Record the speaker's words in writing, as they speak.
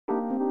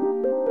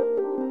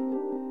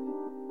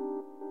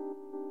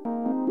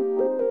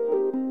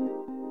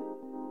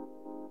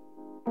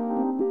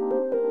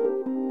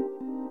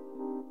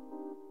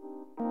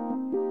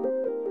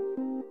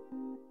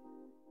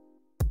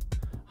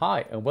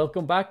Hi and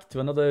welcome back to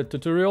another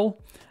tutorial.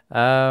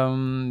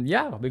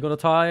 Yeah, we're gonna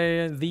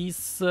tie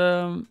these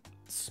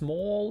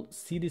small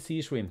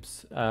CDC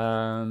shrimps.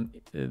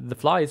 The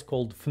fly is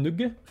called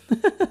Fnugget.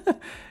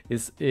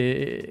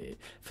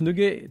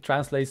 Fnugget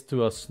translates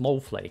to a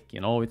snowflake. You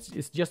know,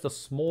 it's just a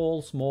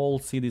small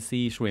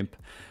CDC shrimp.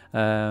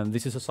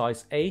 This is a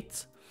size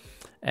 8,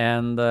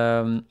 and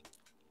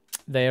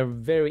they are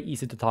very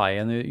easy to tie,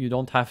 and you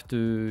don't have to.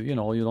 You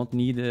know, you don't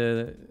need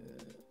a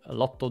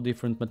lot of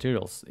different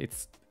materials.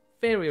 It's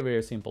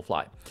very simple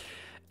fly.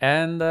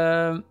 And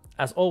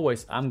as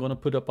always, I'm gonna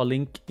put up a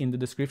link in the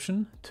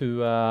description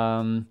to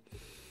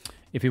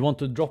if you want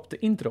to drop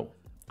the intro.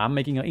 I'm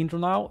making an intro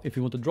now. If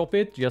you want to drop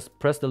it, just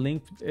press the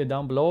link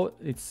down below.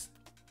 It's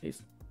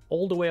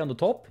all the way on the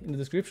top in the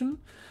description,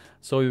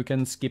 so you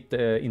can skip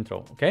the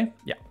intro. Okay,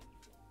 yeah.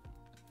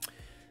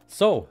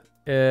 So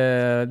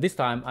this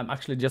time I'm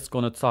actually just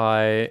gonna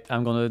tie.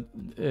 I'm gonna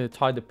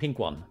tie the pink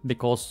one,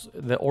 because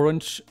the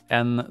orange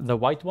and the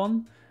white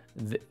one,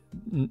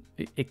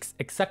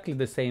 exactly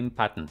the same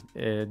pattern.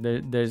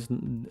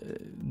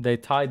 They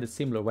tied a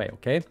similar way.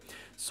 Okay,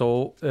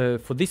 so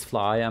for this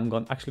fly I'm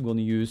actually going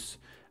to use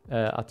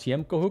a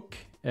Tiemco hook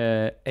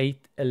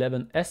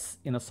 811S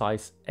in a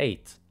size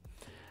 8.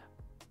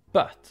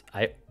 But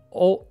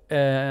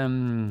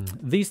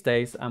these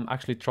days I'm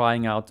actually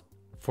trying out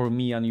for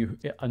me a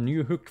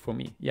new hook for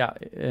me. Yeah,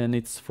 and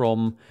it's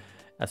from,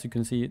 as you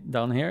can see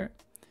down here,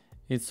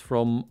 it's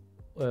from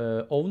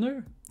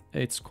Owner.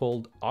 It's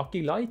called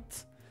AKI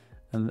LIGHT,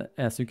 and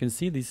as you can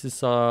see, this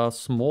is a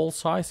small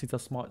size. It's a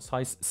small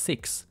size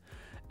 6,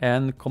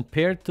 and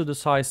compared to the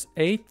size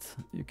 8,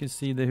 you can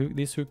see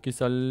this hook is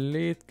a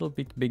little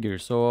bit bigger.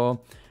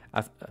 So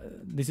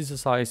this is a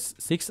size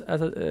 6,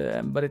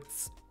 but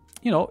it's,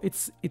 you know,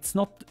 it's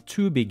not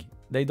too big.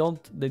 They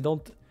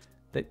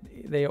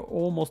are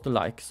almost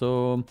alike.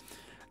 So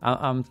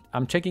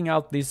I'm checking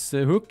out this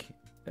hook.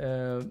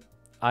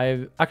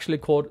 I've actually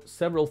caught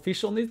several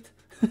fish on it.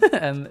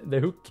 And the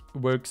hook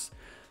works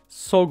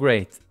so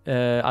great.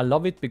 I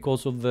love it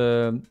because of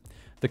the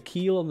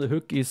keel on the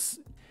hook is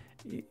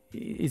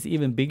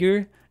even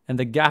bigger, and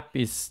the gap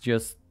is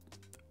just,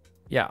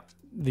 yeah,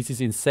 this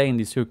is insane,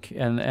 this hook,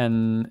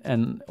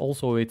 and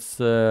also it's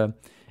so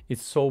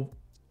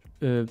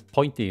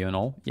pointy, you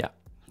know. Yeah,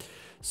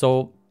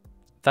 so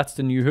that's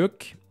the new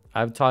hook.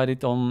 I've tied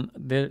it on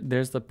there.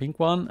 There's the pink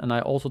one, and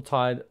I also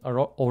tied a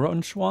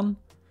orange one.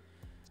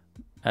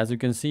 As you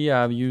can see,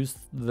 I've used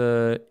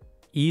the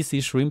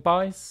Easy Shrimp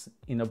Eyes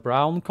in a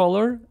brown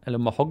color, or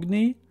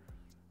mahogany.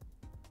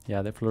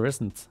 Yeah, they're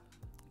fluorescent.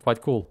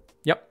 Quite cool.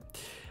 Yep.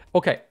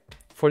 Okay,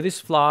 for this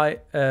fly,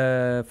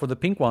 for the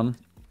pink one,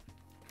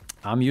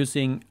 I'm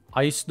using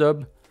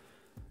Ice-dubb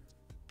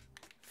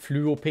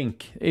Fluo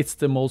Pink. It's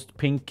the most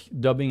pink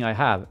dubbing I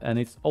have, and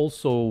it's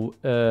also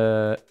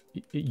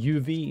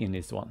UV in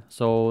this one.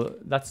 So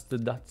that's the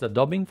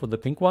dubbing for the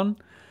pink one.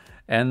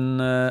 And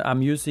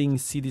I'm using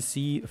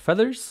CDC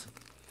feathers.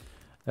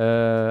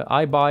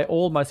 I buy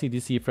all my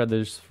CDC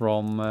feathers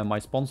from my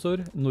sponsor,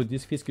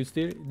 Nordisk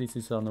Fiskeutstyr. This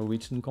is a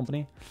Norwegian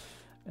company,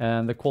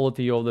 and the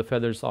quality of the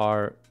feathers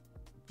are,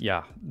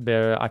 yeah,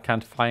 I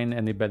can't find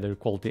any better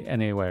quality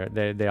anywhere.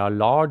 They are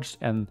large,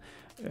 and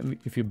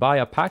if you buy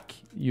a pack,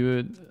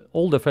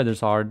 all the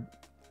feathers are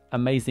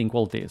amazing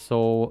quality.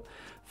 So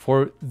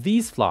for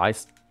these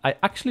flies, I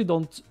actually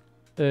don't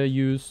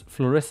use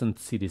fluorescent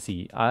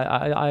CDC.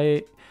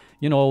 I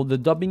you know, the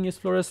dubbing is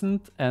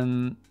fluorescent,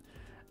 and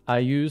I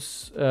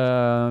use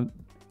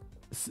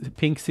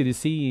pink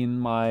CDC in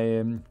my,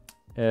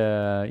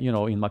 you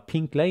know, in my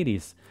pink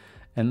ladies,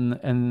 and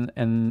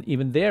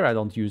even there I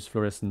don't use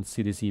fluorescent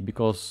CDC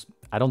because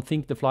I don't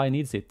think the fly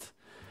needs it.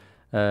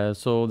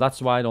 So that's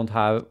why I don't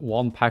have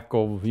one pack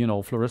of, you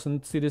know,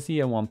 fluorescent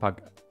CDC and one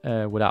pack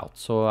without.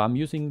 So I'm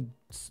using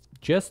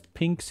just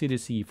pink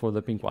CDC for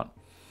the pink one,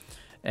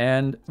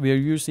 and we are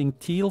using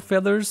teal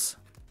feathers.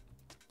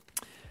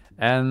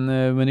 And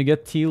when you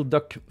get teal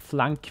duck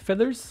flank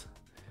feathers,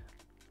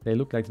 they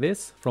look like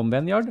this from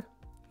Vineyard.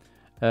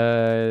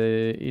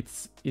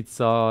 It's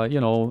you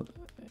know,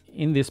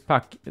 in this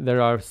pack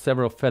there are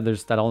several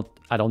feathers that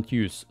I don't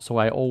use. So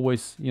I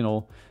always, you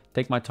know,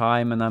 take my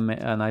time,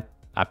 and I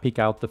pick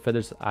out the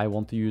feathers I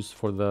want to use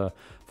for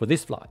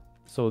this fly.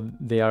 So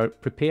they are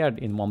prepared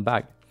in one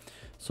bag.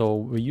 So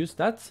we use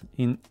that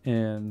in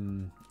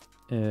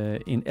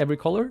every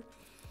color.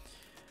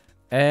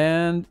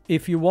 And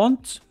if you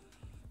want,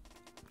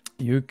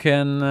 you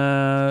can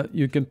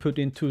put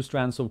in 2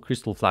 strands of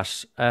crystal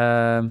flash.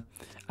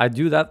 I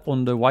do that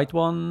on the white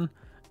one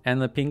and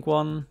the pink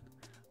one,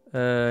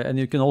 and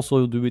you can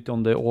also do it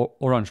on the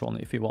orange one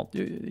if you want.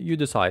 You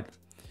decide.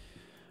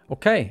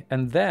 Okay,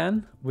 and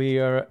then we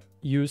are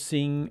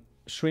using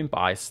shrimp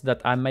eyes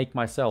that I make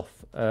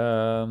myself.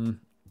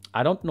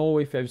 I don't know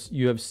if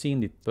you have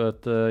seen it,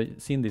 but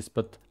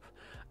but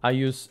I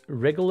use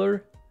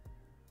regular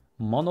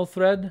mono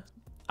thread.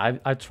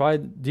 I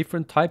tried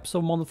different types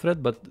of mono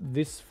thread, but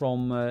this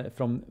from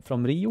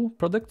Rio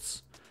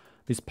products,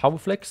 this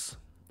Powerflex,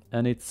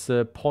 and it's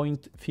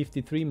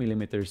 0.53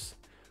 millimeters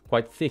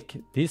quite thick.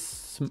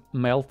 This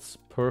melts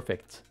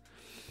perfect.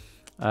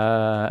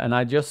 And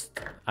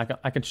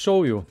I can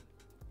show you.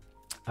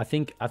 I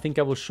think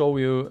I will show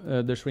you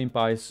the shrimp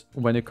eyes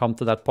when you come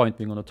to that point.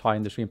 We're gonna tie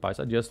in the shrimp eyes.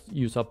 I just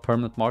use a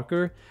permanent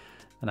marker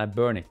and I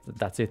burn it.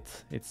 That's it.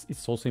 It's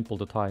so simple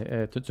to tie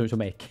to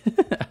make.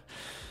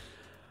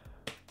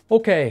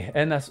 Okay,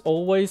 and as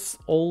always,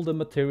 all the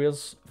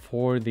materials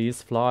for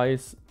these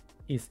flies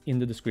is in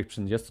the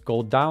description. Just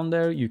go down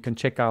there. You can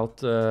check out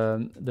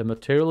the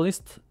material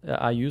list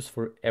I use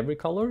for every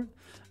color,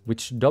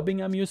 which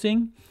dubbing I'm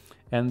using,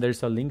 and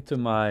there's a link to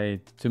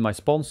my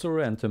sponsor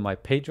and to my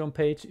Patreon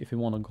page if you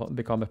want to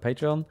become a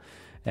Patreon.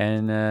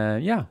 And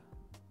yeah,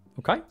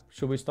 okay,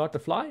 should we start the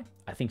fly?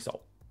 I think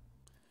so.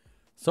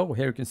 So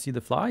here you can see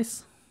the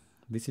flies.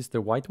 This is the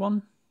white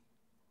one.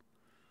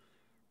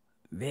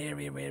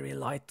 Very, very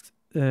light,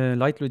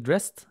 lightly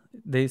dressed.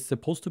 They're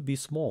supposed to be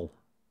small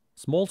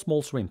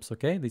shrimps.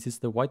 Okay, this is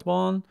the white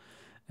one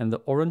and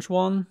the orange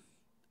one.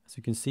 As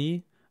you can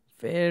see,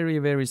 very,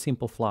 very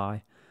simple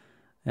fly.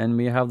 And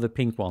we have the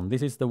pink one.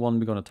 This is the one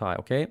we're gonna tie.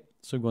 Okay,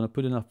 so we're gonna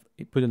put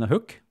in a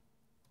hook.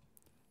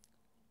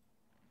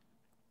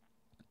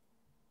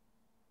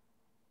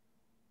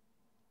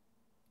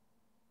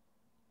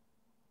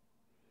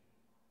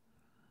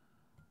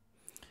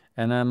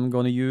 And I'm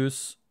gonna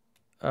use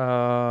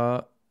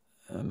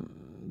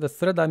the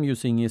thread I'm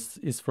using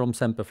is from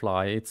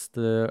Semperfli. It's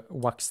the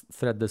wax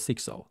thread, the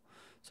 6/0.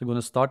 So I'm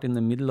gonna start in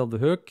the middle of the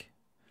hook,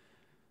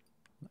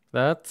 like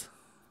that.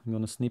 I'm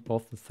gonna snip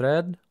off the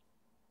thread.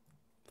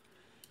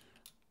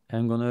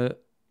 I'm gonna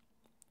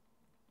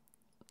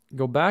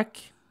go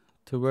back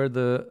to where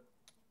the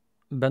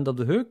bend of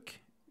the hook,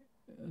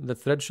 the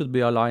thread should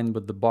be aligned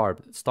with the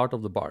barb, start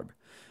of the barb.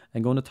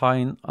 I'm gonna tie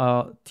in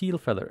a teal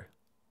feather.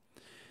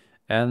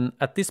 And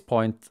at this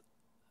point,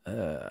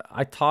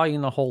 I tie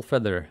in a whole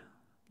feather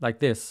like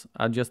this.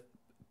 I just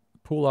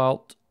pull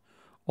out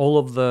all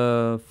of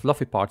the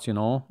fluffy parts, you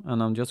know,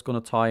 and I'm just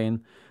gonna tie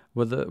in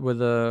with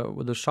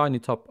the shiny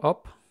top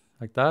up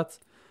like that.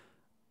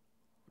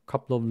 A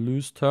couple of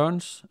loose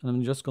turns, and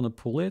I'm just gonna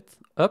pull it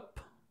up,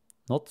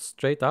 not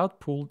straight out.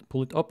 Pull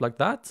it up like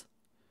that.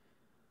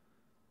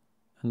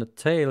 And the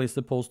tail is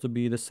supposed to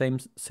be the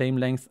same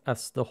length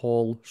as the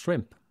whole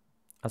shrimp,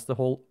 as the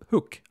whole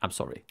hook. I'm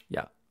sorry,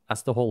 yeah,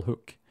 as the whole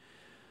hook.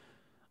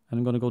 And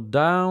I'm gonna go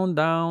down,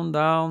 down,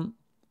 down,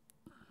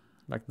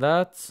 like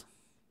that.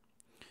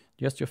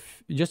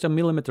 Just a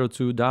millimeter or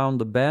two down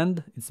the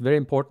bend. It's very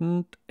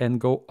important,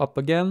 and go up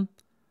again.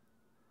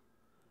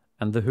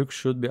 And the hook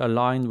should be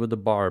aligned with the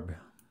barb.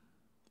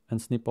 And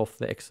snip off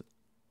the exit.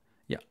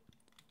 Yeah.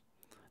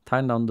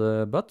 Tie down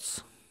the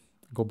butts.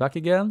 Go back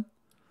again.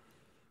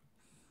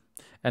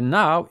 And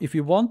now, if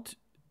you want,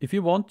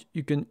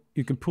 you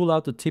can pull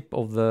out the tip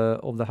of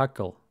the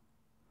hackle.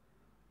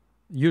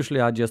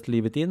 Usually I just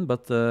leave it in,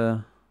 but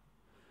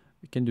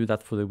we can do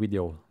that for the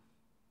video.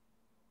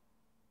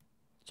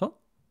 So,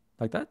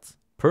 like that.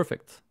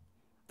 Perfect.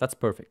 That's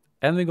perfect.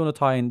 And we're gonna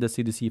tie in the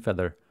CDC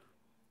feather.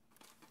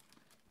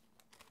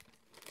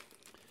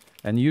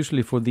 And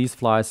usually for these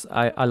flies,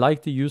 I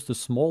like to use the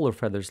smaller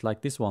feathers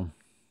like this one.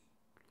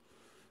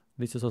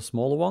 This is a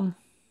smaller one.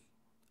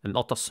 And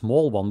not a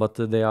small one, but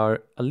they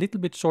are a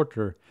little bit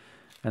shorter.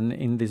 And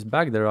in this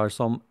bag there are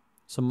some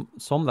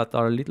that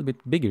are a little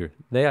bit bigger.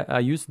 I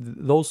use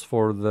those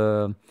for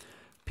the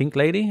pink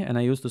lady, and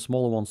I use the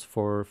smaller ones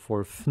for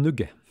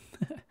Fnugget.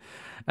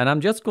 And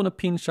I'm just gonna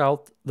pinch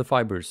out the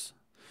fibers.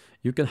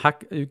 You can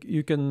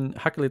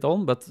hackle it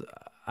on, but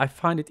I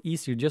find it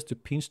easier just to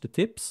pinch the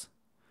tips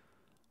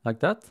like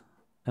that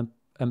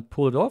and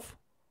pull it off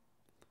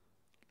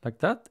like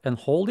that and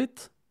hold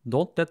it.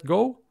 Don't let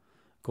go.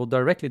 Go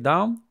directly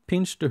down,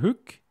 pinch the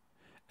hook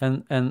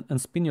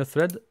and spin your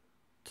thread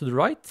to the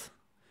right.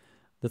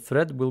 The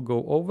thread will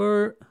go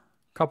over,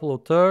 couple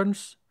of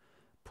turns,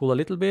 pull a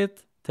little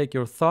bit, take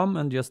your thumb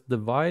and just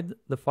divide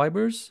the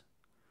fibers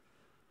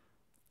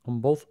on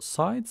both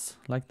sides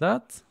like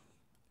that.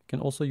 You can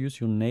also use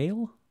your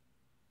nail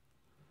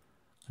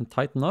and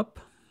tighten up.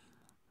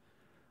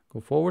 Go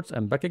forwards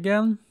and back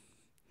again.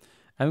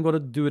 And I'm going to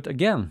do it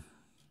again.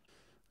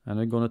 And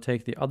I'm going to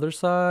take the other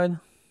side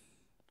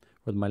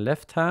with my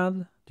left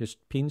hand.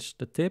 Just pinch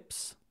the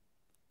tips.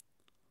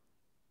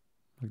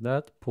 Like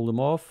that. Pull them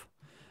off.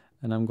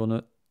 And I'm going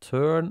to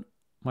turn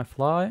my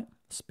fly.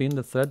 Spin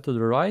the thread to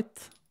the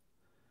right.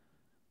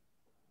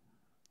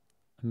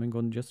 And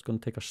I'm just going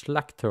to take a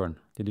slack turn.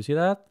 Did you see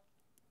that?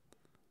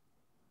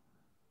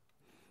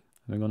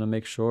 I'm going to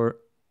make sure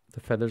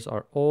the feathers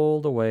are all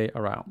the way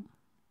around.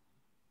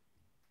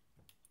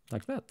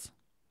 Like that.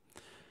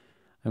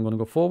 I'm going to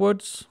go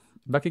forwards,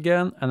 back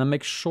again, and I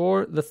make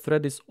sure the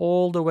thread is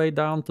all the way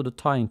down to the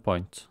tying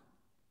point.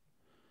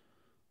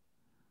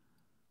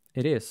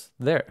 It is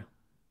there.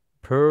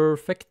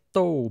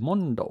 Perfecto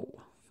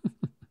mondo.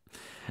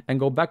 And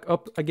go back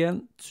up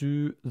again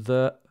to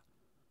the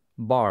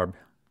barb.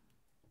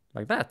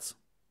 Like that.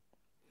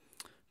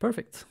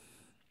 Perfect.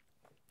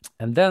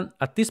 And then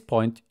at this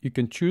point, you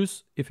can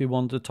choose if you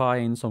want to tie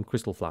in some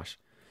crystal flash.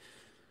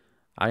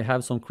 I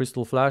have some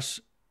crystal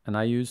flash and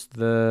I used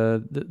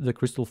the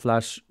crystal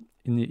flash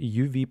in the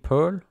UV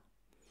pearl.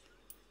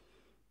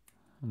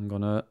 I'm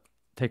gonna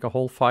take a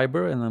whole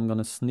fiber and I'm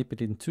gonna snip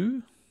it in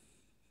two.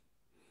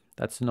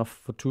 That's enough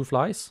for 2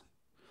 flies.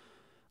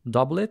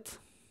 Double it,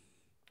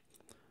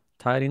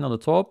 tie it in on the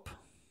top,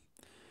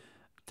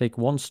 take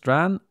one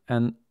strand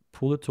and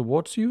pull it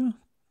towards you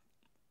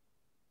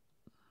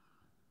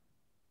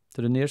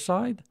to the near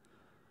side,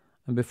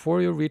 and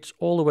before you reach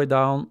all the way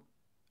down,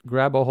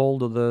 grab a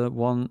hold of the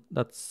one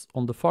that's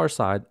on the far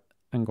side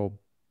and go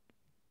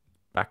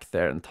back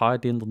there and tie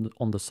it in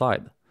on the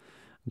side.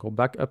 Go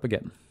back up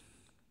again.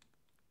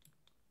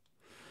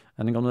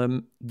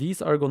 And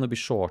these are going to be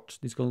short.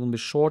 These are going to be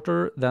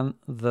shorter than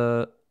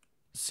the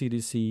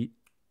CDC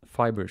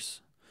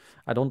fibers.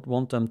 I don't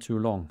want them too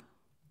long.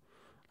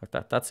 Like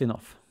that. That's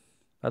enough.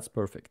 That's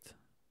perfect.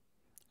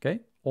 Okay,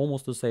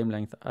 almost the same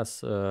length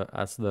as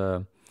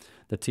the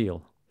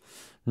teal.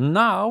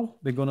 Now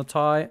we're going to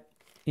tie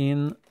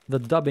in the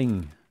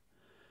dubbing,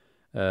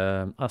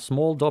 a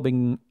small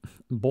dubbing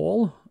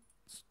ball.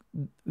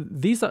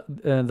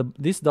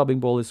 This dubbing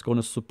ball is going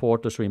to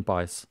support the shrimp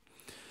eyes.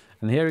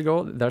 And here you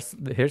go.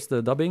 Here's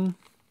the dubbing.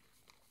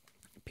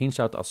 Pinch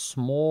out a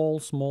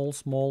small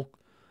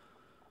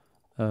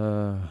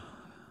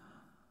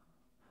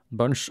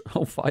bunch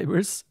of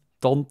fibers.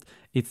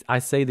 I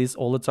say this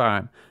all the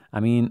time. I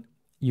mean,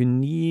 you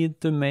need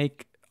to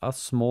make a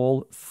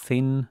small,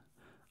 thin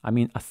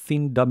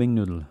dubbing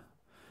noodle,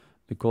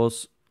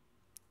 because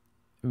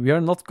we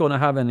are not going to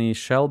have any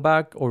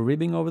shellback or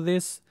ribbing over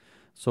this.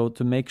 So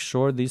to make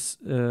sure this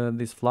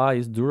fly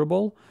is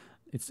durable,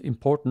 it's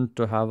important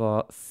to have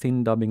a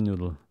thin dubbing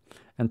noodle.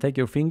 And take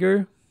your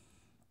finger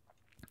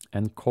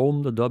and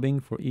comb the dubbing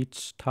for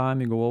each time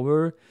you go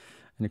over.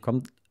 And you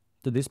come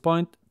to this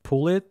point,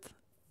 pull it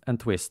and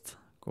twist.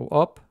 Go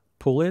up,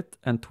 pull it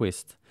and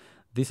twist.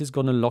 This is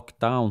going to lock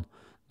down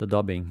the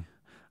dubbing.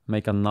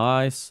 Make a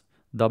nice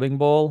dubbing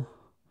ball.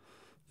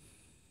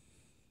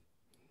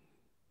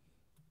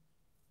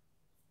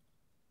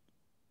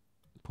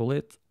 Pull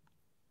it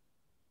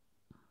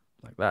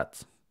like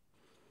that.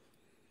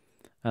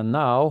 And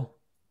now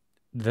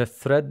the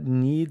thread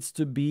needs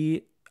to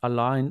be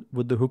aligned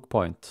with the hook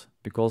point,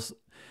 because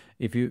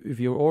if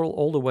you're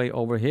all the way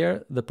over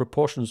here, the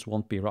proportions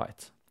won't be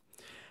right.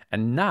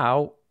 And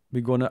now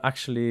we're going to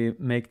actually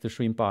make the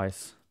shrimp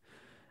eyes.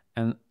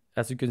 And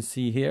as you can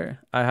see here,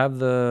 I have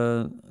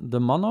the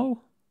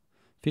mono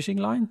fishing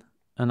line,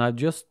 and I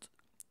just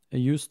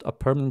used a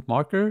permanent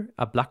marker,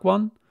 a black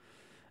one.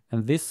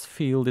 And this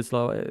field is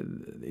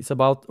it's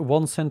about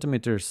 1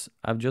 centimeters.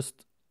 I've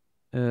just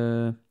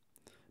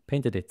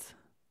painted it.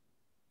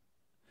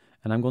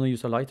 And I'm going to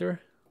use a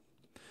lighter.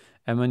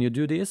 And when you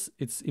do this,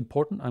 it's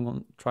important. I'm going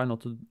to try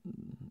not to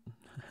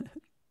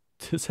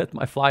to set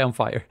my fly on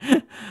fire.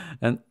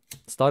 And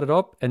start it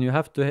up. And you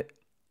have to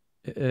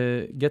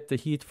get the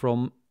heat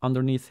from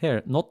underneath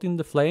here. Not in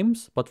the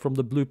flames, but from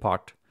the blue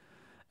part.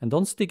 And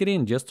don't stick it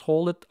in. Just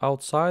hold it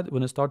outside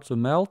when it starts to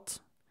melt.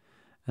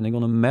 And I'm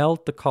going to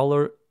melt the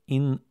color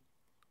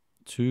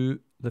into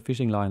the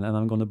fishing line. And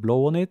I'm going to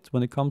blow on it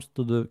when it comes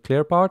to the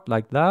clear part,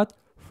 like that.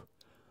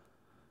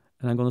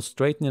 And I'm going to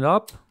straighten it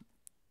up.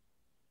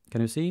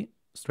 Can you see?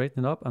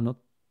 Straighten it up.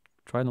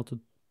 Try not to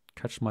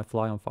catch my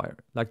fly on fire.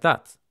 Like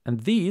that.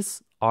 And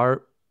these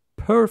are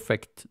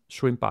perfect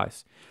shrimp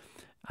eyes.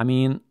 I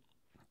mean,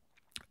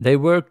 they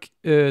work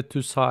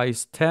to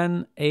size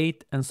 10,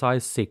 8, and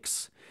size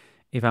 6.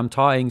 If I'm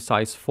tying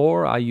size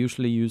 4, I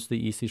usually use the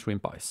easy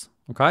shrimp eyes.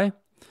 Okay?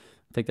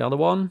 Take the other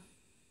one.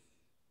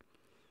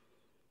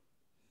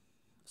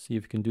 See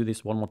if you can do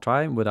this one more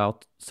time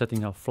without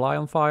setting a fly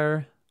on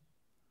fire.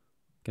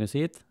 Can you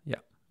see it? Yeah,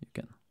 you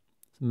can.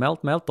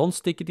 Melt, melt. Don't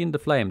stick it in the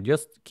flame.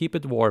 Just keep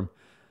it warm.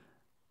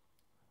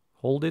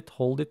 Hold it,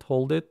 hold it,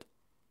 hold it.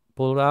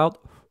 Pull it out.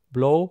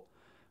 Blow.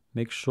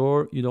 Make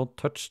sure you don't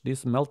touch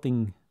this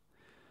melting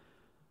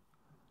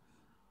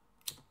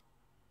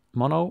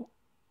mono.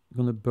 You're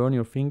going to burn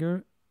your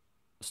finger.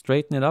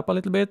 Straighten it up a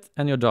little bit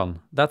and you're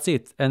done. That's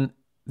it. And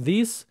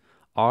these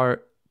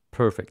are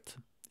perfect.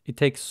 It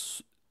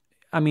takes,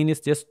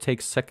 it just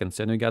takes seconds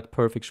and you get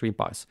perfect shrimp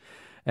eyes.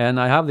 And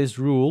I have this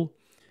rule.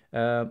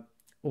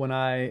 When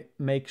I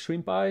make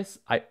shrimp eyes,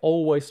 I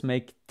always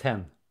make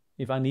 10.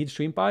 If I need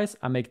shrimp eyes,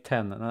 I make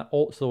 10. And I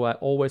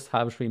always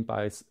have shrimp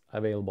eyes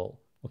available.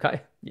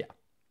 Okay? Yeah.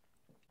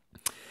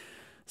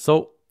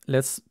 So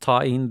let's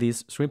tie in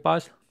these shrimp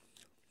eyes.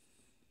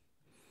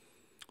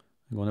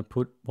 I'm going to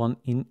put one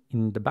in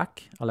the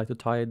back. I like to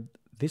tie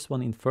this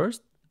one in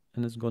first.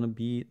 And it's going to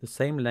be the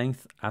same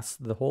length as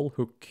the whole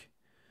hook.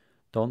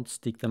 Don't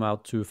stick them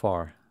out too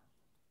far.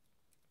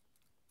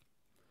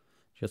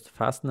 Just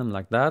fasten them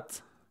like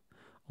that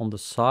on the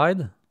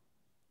side.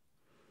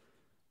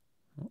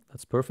 Oh,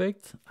 that's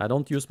perfect. I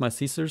don't use my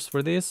scissors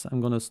for this.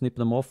 I'm going to snip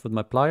them off with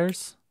my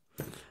pliers.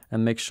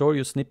 And make sure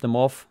you snip them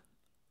off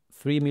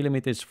 3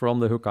 millimeters from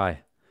the hook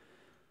eye.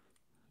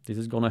 This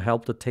is going to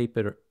help the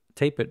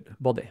tapered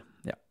body.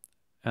 Yeah.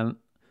 And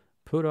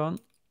put on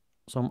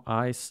some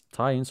eyes,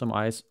 tie in some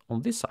eyes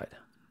on this side.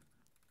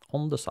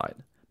 On the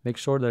side. Make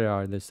sure they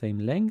are the same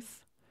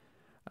length.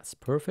 That's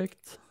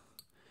perfect.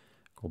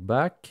 Go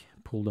back,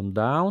 pull them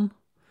down.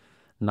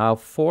 Now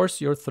force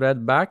your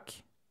thread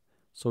back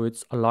so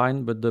it's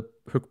aligned with the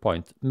hook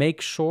point.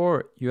 Make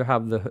sure you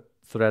have the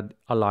thread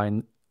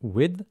aligned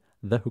with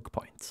the hook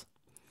point.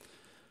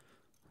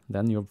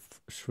 Then your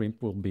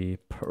shrimp will be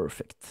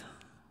perfect.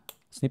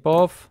 Snip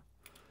off.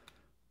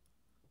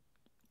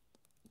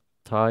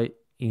 Tie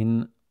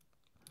in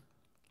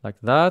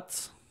like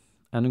that.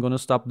 And I'm going to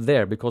stop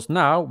there because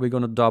now we're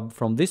going to dub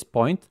from this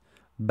point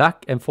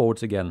back and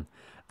forwards again.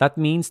 That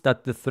means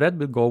that the thread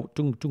will go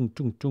tung tung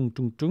tung tung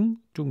tung tung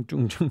tung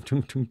tung tung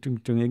tung tung tung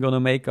tung. You're going to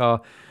make a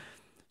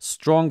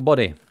strong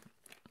body.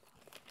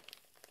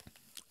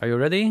 Are you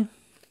ready?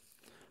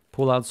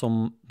 Pull out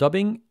some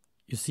dubbing.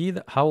 You see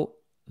how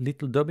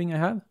little dubbing I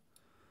have?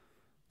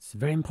 It's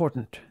very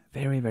important.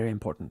 Very, very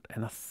important.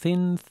 And a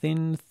thin,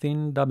 thin,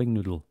 thin dubbing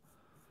noodle.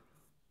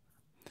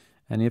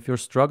 And if you're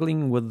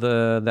struggling with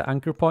the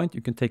anchor point,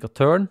 you can take a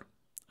turn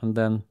and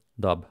then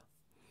dub.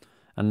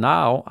 And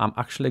now I'm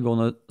actually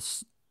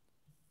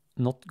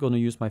not gonna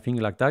use my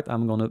finger like that.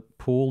 I'm gonna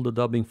pull the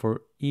dubbing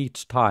for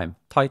each time.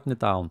 Tighten it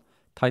down,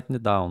 tighten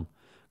it down.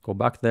 Go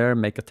back there,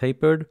 make a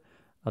tapered,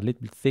 a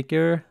little bit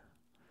thicker.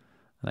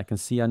 And I can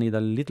see I need a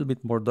little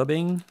bit more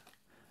dubbing.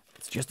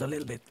 It's just a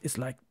little bit, it's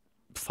like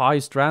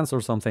 5 strands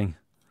or something.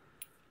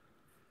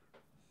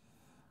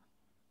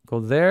 Go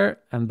there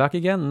and back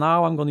again.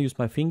 Now I'm going to use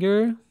my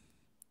finger.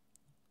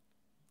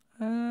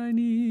 I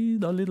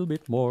need a little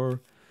bit more.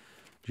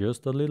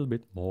 Just a little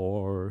bit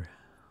more.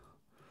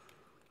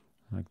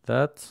 Like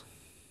that.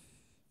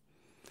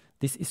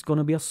 This is going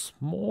to be a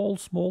small,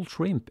 small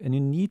shrimp. And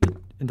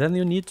then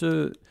you need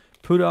to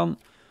put on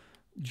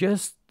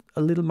just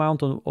a little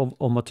amount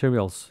of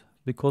materials.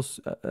 Because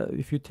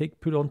if you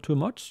put on too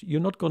much, you're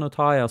not going to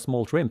tie a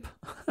small shrimp.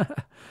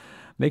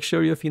 Make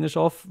sure you finish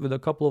off with a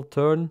couple of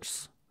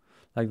turns.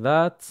 Like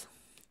that.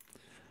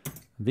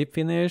 Whip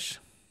finish.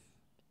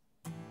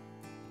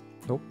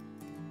 Nope.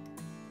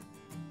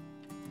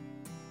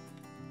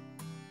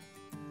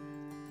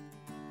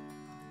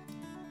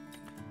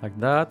 Like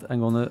that. I'm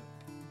gonna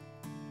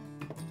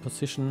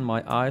position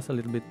my eyes a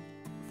little bit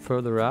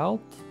further out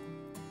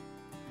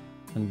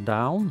and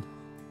down.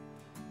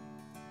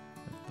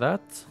 Like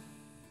that.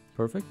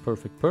 Perfect,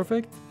 perfect,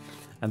 perfect.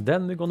 And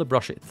then we're gonna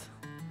brush it.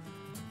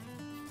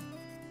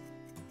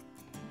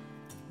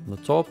 On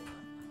the top.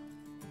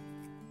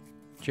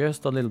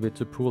 Just a little bit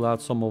to pull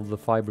out some of the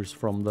fibers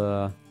from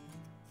the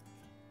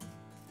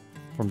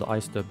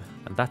Ice-dubb,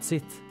 and that's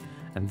it.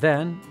 And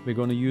then we're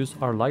going to use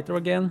our lighter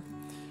again.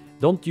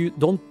 Don't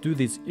do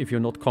this if you're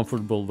not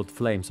comfortable with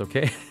flames,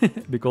 okay?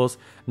 Because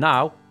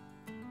now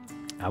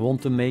I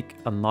want to make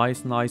a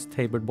nice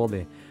tapered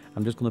body.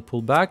 I'm just going to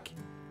pull back,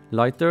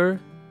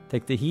 lighter,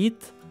 take the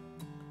heat,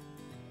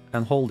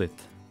 and hold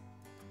it.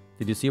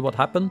 Did you see what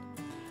happened?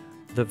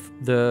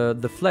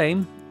 The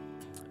flame,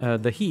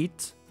 the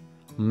heat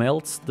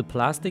melts the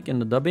plastic and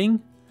the dubbing.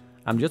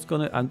 I'm just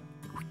gonna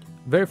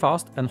very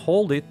fast and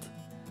hold it.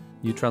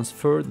 You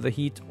transfer the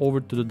heat over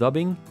to the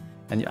dubbing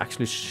and you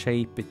actually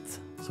shape it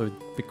so it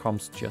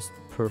becomes just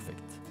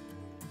perfect.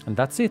 And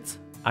that's it.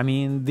 I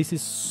mean, this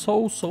is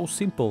so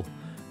simple.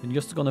 I'm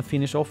just gonna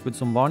finish off with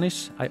some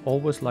varnish. I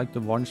always like to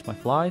varnish my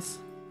flies.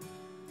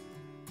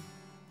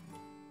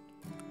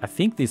 I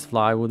think this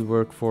fly would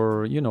work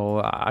for, you know,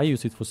 I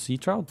use it for sea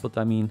trout, but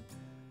I mean,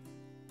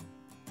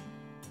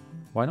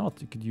 why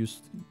not? You could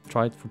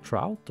try it for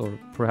trout or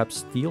perhaps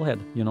steelhead,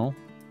 you know?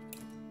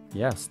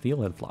 Yeah,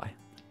 steelhead fly,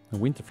 a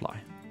winter fly.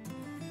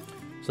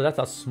 So that's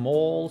a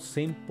small,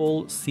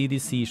 simple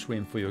CDC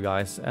shrimp for you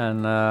guys.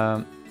 And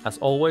as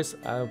always,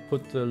 I'll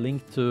put the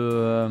link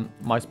to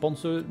my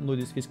sponsor,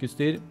 Nordisk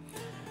Fiskeutstyr.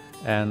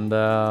 And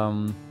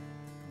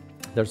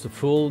there's a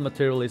full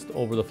material list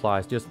over the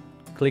flies. Just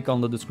click on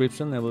the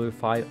description and we'll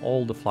find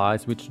all the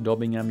flies, which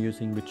dubbing I'm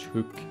using, which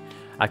hook.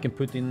 I can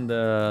put in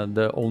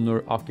the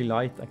Owner AKI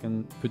LIGHT. I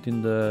can put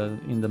in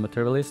the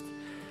material list.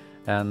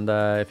 And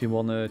if you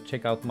want to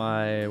check out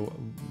my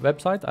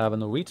website, I have a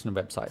Norwegian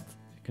website.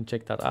 You can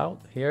check that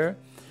out here.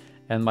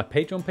 And my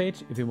Patreon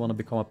page if you want to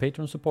become a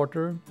Patreon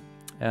supporter.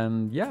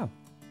 And yeah,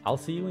 I'll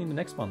see you in the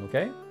next one,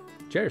 okay?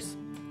 Cheers!